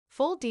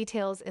Full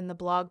details in the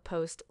blog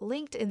post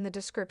linked in the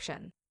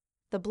description.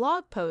 The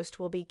blog post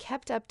will be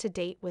kept up to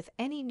date with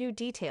any new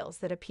details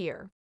that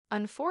appear.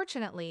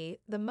 Unfortunately,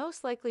 the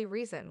most likely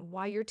reason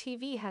why your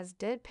TV has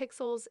dead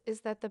pixels is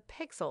that the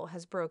pixel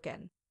has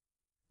broken.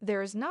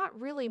 There is not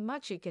really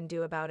much you can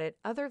do about it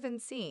other than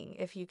seeing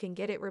if you can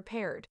get it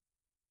repaired.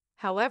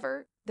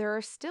 However, there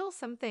are still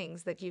some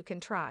things that you can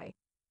try.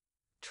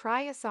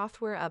 Try a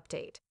software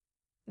update.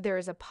 There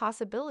is a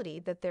possibility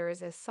that there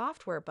is a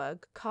software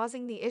bug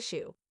causing the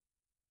issue.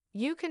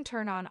 You can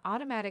turn on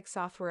automatic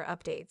software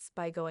updates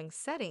by going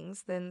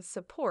Settings, then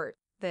Support,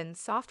 then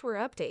Software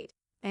Update,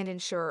 and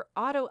ensure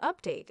Auto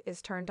Update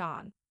is turned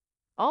on.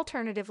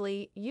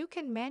 Alternatively, you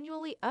can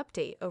manually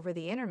update over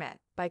the internet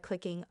by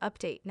clicking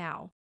Update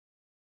Now.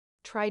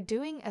 Try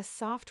doing a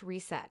soft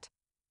reset.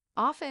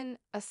 Often,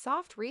 a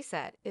soft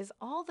reset is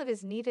all that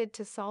is needed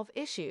to solve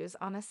issues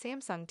on a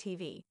Samsung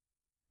TV.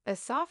 A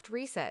soft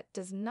reset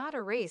does not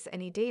erase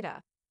any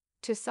data.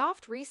 To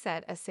soft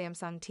reset a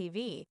Samsung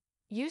TV,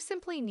 you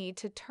simply need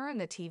to turn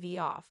the TV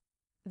off,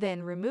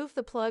 then remove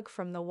the plug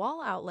from the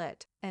wall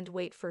outlet and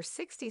wait for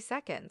 60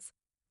 seconds,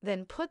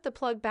 then put the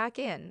plug back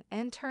in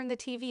and turn the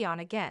TV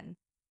on again.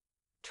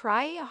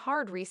 Try a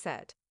hard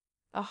reset.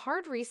 A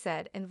hard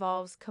reset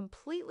involves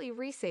completely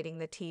resetting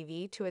the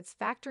TV to its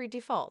factory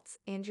defaults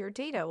and your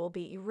data will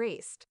be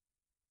erased.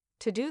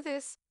 To do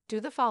this, do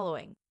the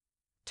following.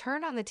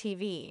 Turn on the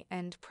TV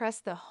and press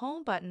the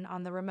Home button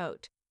on the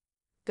remote.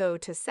 Go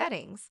to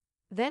Settings,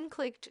 then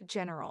click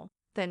General,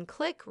 then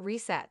click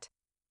Reset.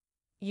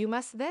 You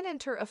must then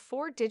enter a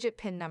 4-digit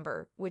PIN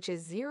number, which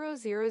is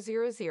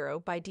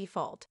 0000 by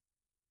default.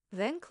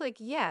 Then click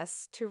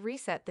Yes to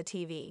reset the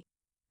TV.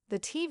 The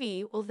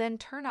TV will then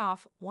turn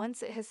off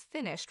once it has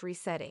finished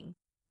resetting.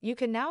 You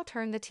can now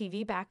turn the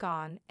TV back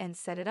on and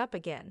set it up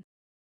again.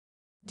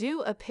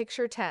 Do a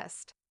picture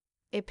test.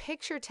 A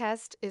picture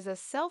test is a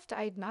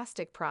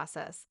self-diagnostic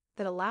process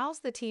that allows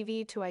the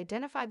TV to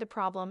identify the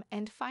problem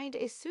and find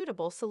a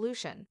suitable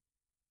solution.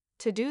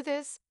 To do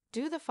this,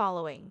 do the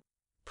following.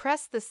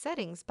 Press the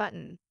Settings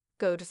button,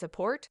 go to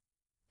Support,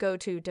 go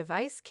to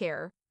Device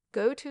Care,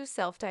 go to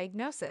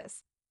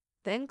Self-Diagnosis,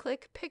 then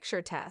click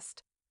Picture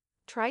Test.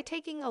 Try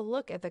taking a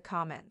look at the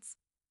comments.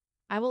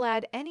 I will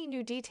add any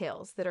new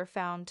details that are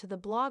found to the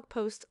blog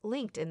post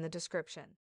linked in the description.